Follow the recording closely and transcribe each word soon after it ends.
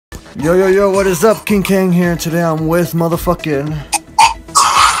Yo, what is up? King Kang here. Today I'm with motherfucking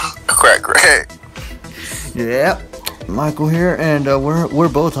Crack. Yeah, Michael here, and we're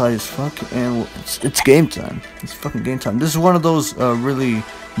both high as fuck, and it's game time. It's fucking game time. This is one of those really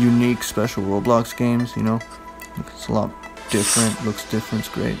unique, special Roblox games. You know, it's a lot different. Looks different.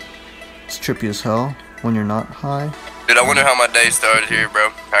 It's great. It's trippy as hell when you're not high. Dude, I wonder how my day started here,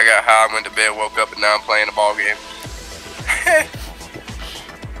 bro. I got high, went to bed, woke up, and now I'm playing a ball game.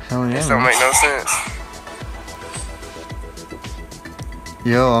 Hell yeah, this don't make no sense.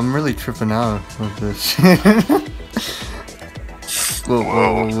 Yo, I'm really tripping out with this.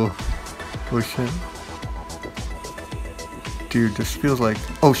 Whoa. Oh shit. Dude, this feels like...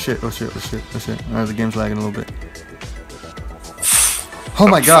 Oh shit. Alright, the game's lagging a little bit. Oh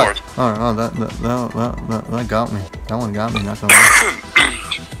my god! Oh, that got me. That one got me, not gonna lie.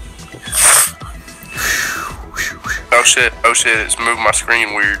 Oh shit, it's moving my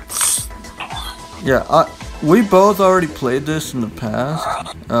screen weird. Yeah, we both already played this in the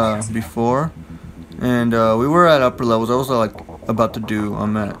past, before, and we were at upper levels. I was like about to do,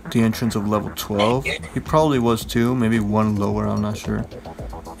 I'm at the entrance of level 12. He probably was too, maybe one lower, I'm not sure.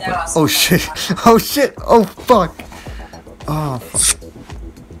 But, oh shit, oh fuck. Oh fuck.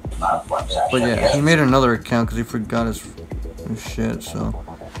 But yeah, he made another account because he forgot his shit, so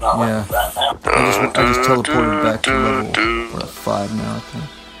yeah. I just teleported back to level 5 now, I think.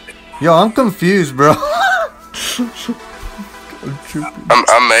 Yo, I'm confused, bro.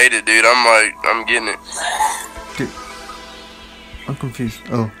 I made it, dude. I'm getting it. Dude, I'm confused.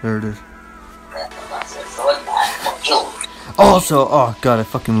 Oh, there it is. Also, oh god, I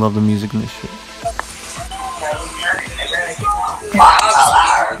fucking love the music in this shit. Okay,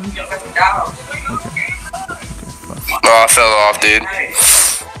 fuck. Oh, I fell off, dude.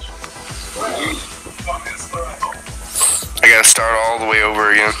 I gotta start all the way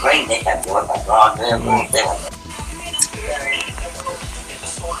over again.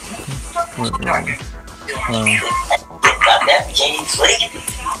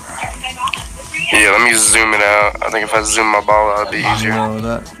 Yeah, let me zoom it out. I think if I zoom my ball out, it'd be easier.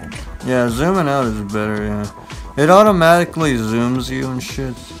 Yeah, zooming out is better, yeah. It automatically zooms you and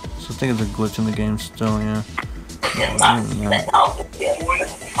shit. So I think it's a glitch in the game still, yeah.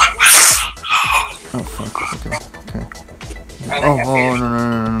 Oh fuck, okay. Oh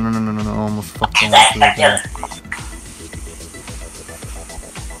no, almost fucked up.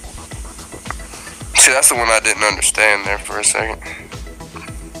 See, that's the one I didn't understand there for a second.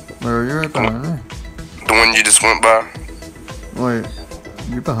 Where are you right behind me? The one you just went by. Wait,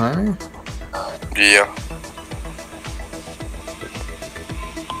 you're behind me? Yeah.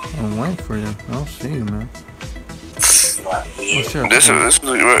 I'm waiting for you. I don't see you, man. Oh, shit, This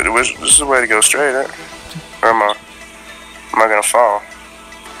is the way to go straight, eh? Or am I gonna fall?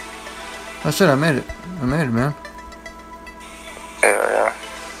 I said I made it, man. Yeah.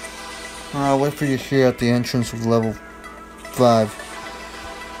 I'll wait for you here at the entrance of level 5.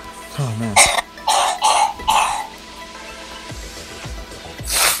 Oh man.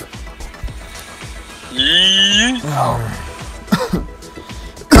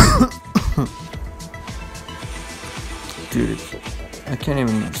 Dude, I can't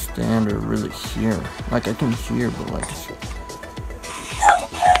even stand or really hear. Like, I can hear, but like...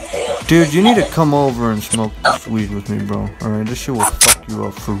 Dude, you need to come over and smoke this weed with me, bro. Alright, this shit will fuck you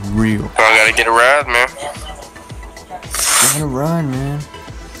up for real. I gotta get a ride, man. Get a ride, man.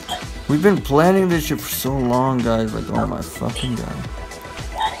 We've been planning this shit for so long, guys. Like, oh my fucking god.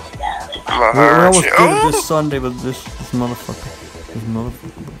 We're almost good at this Sunday, but this motherfucker. Bro.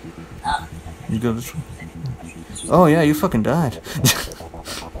 You go this way? Oh yeah, you fucking died.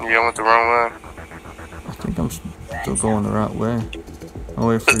 Yeah, I went the wrong way. I think I'm still going the right way. I'll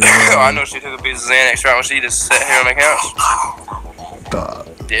wait for you. I know she took a piece of Xanax right when she just sat here on the couch. God.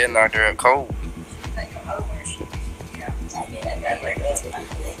 Yeah, knocked her out cold. Yeah,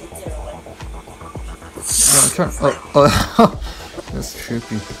 I'm trying. Oh. That's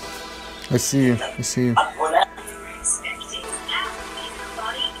trippy. I see you.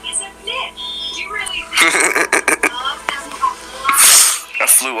 I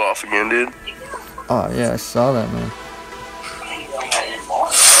flew off again, dude. Oh yeah, I saw that, man.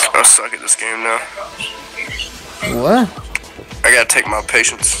 I suck at this game now. What? I gotta take my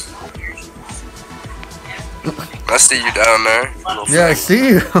patience. I see you down there. Yeah, I see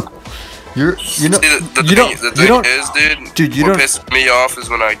you. You know, the thing is, dude, what pisses me off is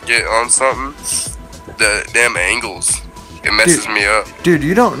when I get on something, the damn angles, it messes me up. Dude,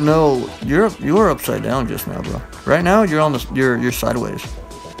 you don't know, you were upside down just now, bro. Right now, you're on you're sideways.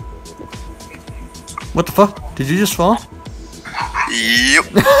 What the fuck? Did you just fall? Yep.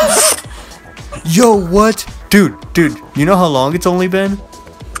 Yo, what? Dude, you know how long it's only been?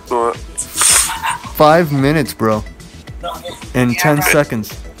 What? 5 minutes, bro. And 10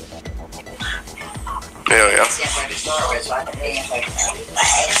 seconds. Hell yeah.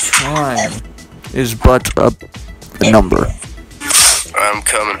 Time is but a number. I'm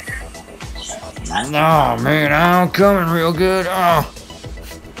coming. No, man, I'm coming real good. Oh.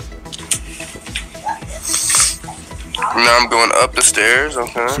 Now I'm going up the stairs,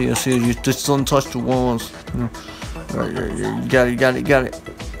 okay. I see, you just don't touch the walls. Right, you got it.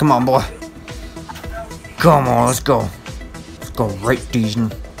 Come on, boy. Come on, let's go. Let's go rape these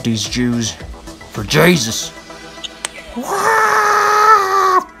Jews for Jesus.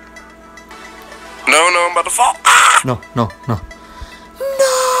 No, I'm about to fall. No.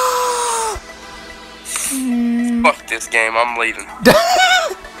 Fuck this game, I'm leaving.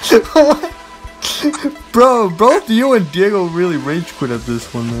 Bro, both you and Diego really rage quit at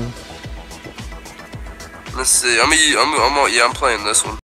this one, man. Let's see. I'm playing this one.